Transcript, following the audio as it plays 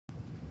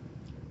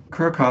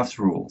Kirchhoff's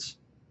rules.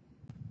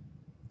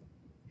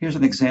 Here's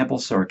an example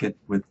circuit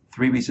with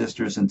 3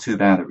 resistors and 2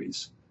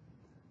 batteries.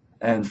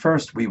 And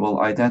first we will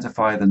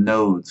identify the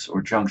nodes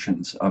or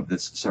junctions of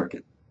this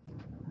circuit.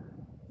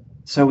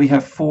 So we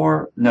have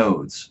 4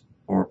 nodes,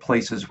 or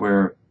places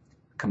where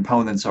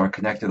components are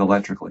connected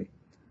electrically.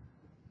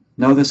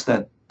 Notice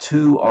that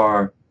 2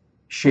 are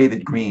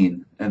shaded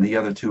green and the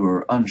other 2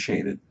 are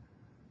unshaded.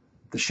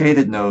 The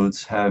shaded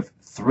nodes have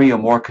 3 or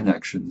more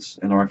connections,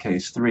 in our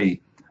case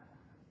 3,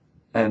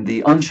 and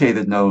the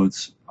unshaded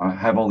nodes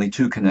have only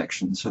 2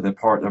 connections, so they're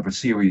part of a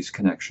series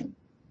connection.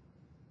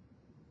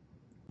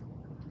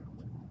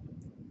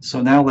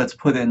 So now let's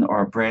put in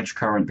our branch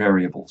current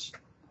variables.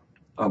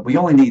 We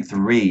only need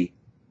 3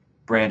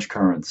 branch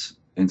currents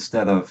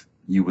instead of,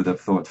 you would have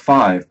thought,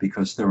 5,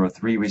 because there are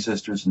 3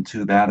 resistors and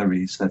 2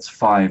 batteries. That's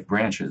 5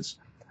 branches.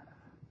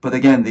 But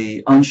again,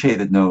 the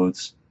unshaded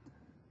nodes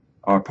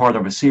are part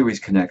of a series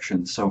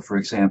connection. So for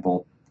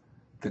example,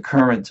 the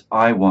current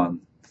I1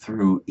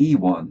 through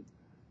E1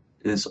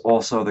 is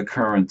also the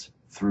current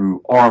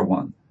through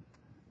R1.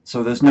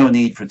 So there's no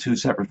need for 2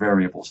 separate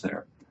variables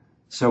there.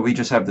 So we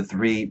just have the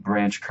 3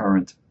 branch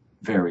current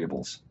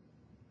variables.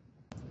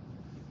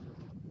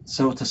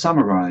 So to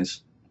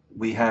summarize,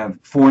 we have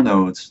 4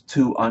 nodes,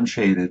 2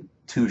 unshaded,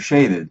 2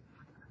 shaded,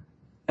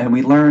 and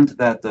we learned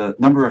that the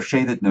number of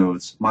shaded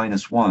nodes,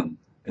 -1,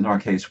 in our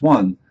case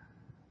 1,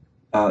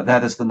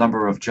 that is the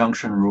number of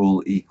junction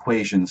rule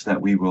equations that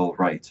we will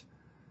write.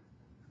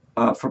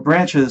 For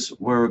branches,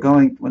 we're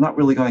not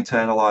really going to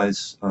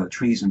analyze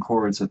trees and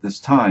chords at this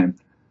time,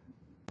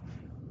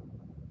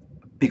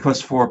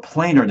 because for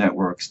planar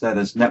networks, that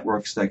is,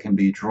 networks that can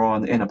be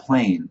drawn in a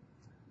plane,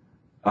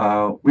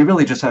 we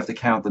really just have to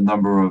count the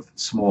number of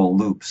small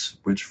loops,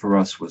 which for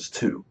us was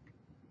 2.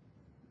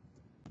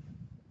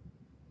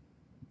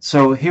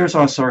 So here's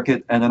our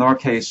circuit, and in our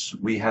case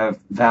we have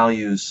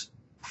values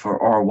for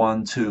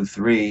R1, 2,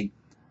 3,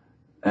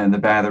 and the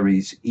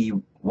batteries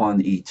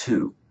E1,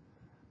 E2.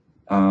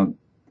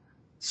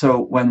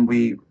 So when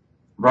we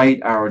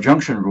write our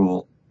junction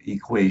rule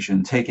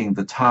equation, taking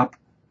the top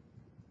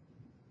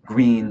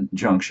green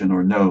junction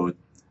or node,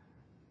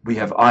 we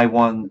have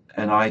I1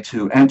 and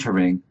I2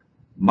 entering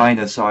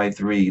minus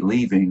I3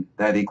 leaving,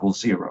 that equals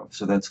 0.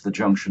 So that's the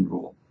junction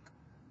rule.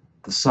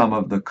 The sum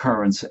of the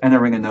currents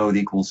entering a node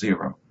equals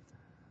 0.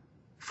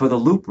 For the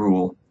loop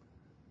rule,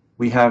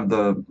 we have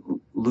the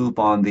loop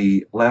on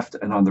the left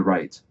and on the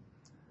right.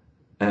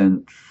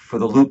 And for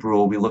the loop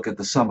rule, we look at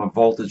the sum of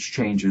voltage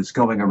changes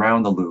going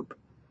around the loop,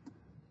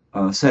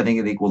 setting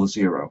it equal to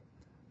 0.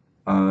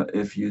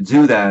 If you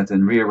do that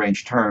and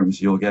rearrange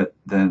terms, you'll get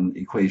then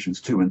equations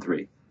 2 and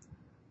 3.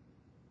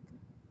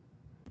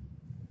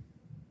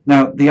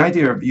 Now, the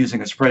idea of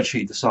using a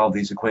spreadsheet to solve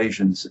these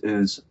equations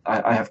is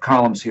I have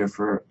columns here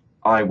for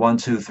I1,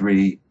 2,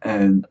 3,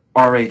 and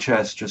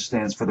RHS just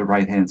stands for the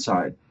right-hand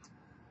side.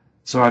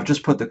 So I've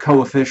just put the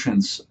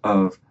coefficients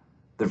of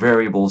the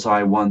variables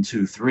I1,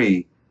 2,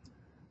 3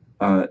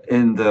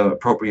 in the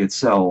appropriate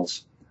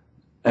cells,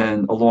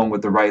 and along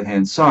with the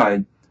right-hand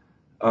side,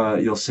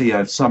 you'll see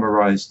I've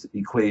summarized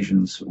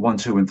equations 1,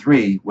 2, and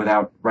 3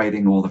 without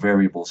writing all the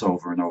variables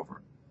over and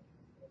over.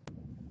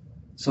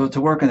 So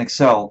to work in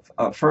Excel,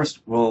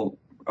 first we'll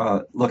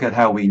look at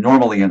how we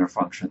normally enter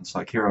functions.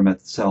 Like here I'm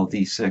at cell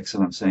D6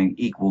 and I'm saying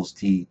equals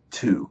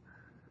D2,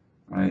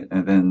 right?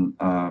 And then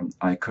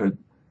I could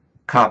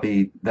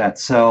copy that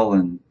cell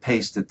and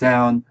paste it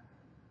down,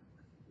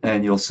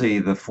 and you'll see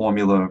the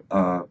formula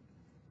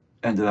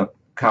ended up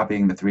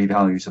copying the 3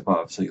 values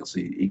above. So you'll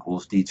see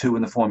equals D2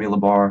 in the formula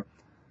bar,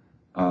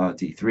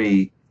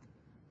 D3,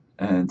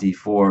 and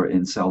D4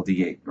 in cell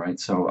D8, right?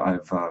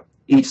 So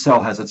each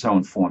cell has its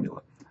own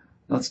formula.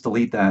 Let's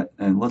delete that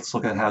and let's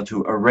look at how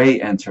to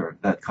array enter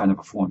that kind of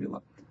a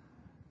formula.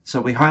 So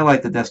we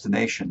highlight the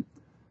destination,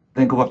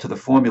 then go up to the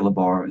formula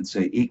bar and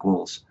say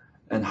equals,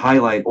 and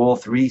highlight all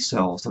 3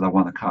 cells that I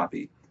want to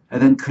copy,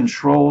 and then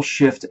Control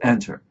Shift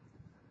Enter.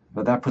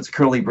 But that puts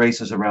curly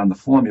braces around the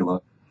formula.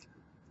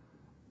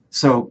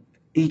 So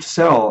each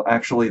cell,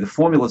 actually, the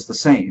formula is the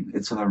same.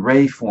 It's an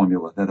array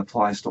formula that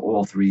applies to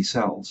all 3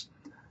 cells.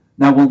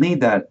 Now we'll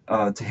need that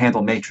to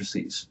handle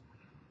matrices.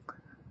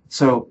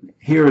 So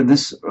here in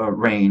this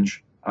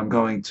range, I'm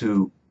going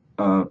to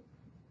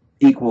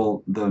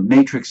equal the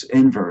matrix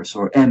inverse,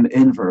 or M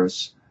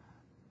inverse,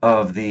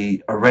 of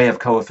the array of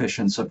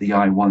coefficients of the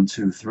I1,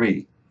 2,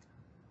 3.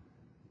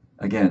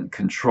 Again,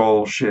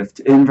 Control Shift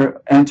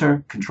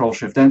Enter, Control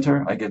Shift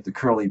Enter. I get the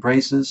curly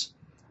braces,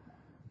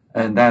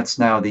 and that's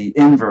now the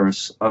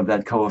inverse of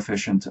that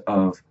coefficient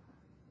of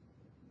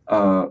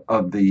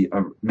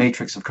the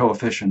matrix of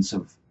coefficients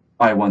of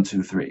I1,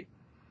 2, 3.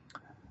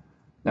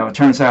 Now it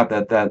turns out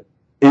that that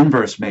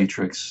inverse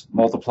matrix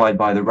multiplied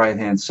by the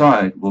right-hand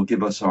side will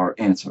give us our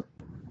answer.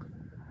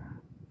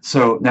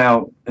 So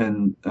now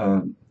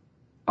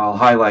I'll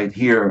highlight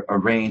here a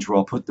range where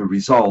I'll put the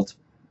result,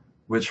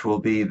 which will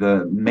be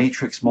the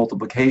matrix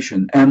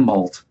multiplication, M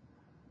mult,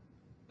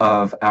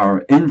 of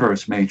our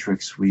inverse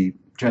matrix we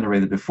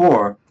generated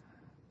before,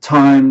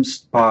 times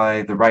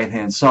by the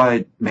right-hand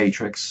side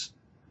matrix,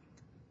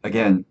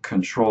 Again,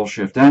 Control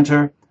Shift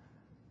Enter.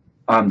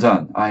 I'm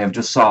done. I have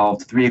just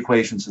solved 3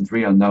 equations and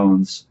 3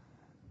 unknowns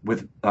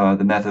with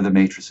the method of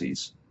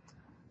matrices.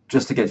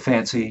 Just to get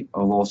fancy,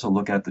 I'll also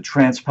look at the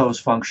transpose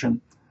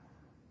function.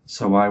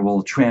 So I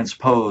will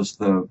transpose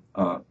the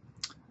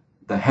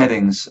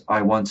headings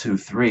I1, 2,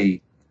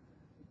 3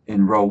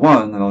 in row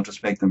 1, and I'll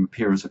just make them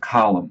appear as a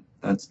column.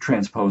 That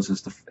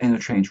transposes the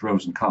interchange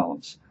rows and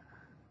columns.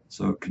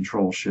 So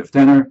Control Shift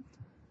Enter,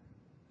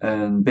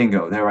 and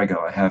bingo, there I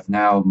go. I have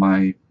now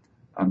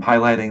I'm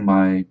highlighting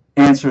my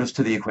answers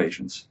to the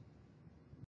equations.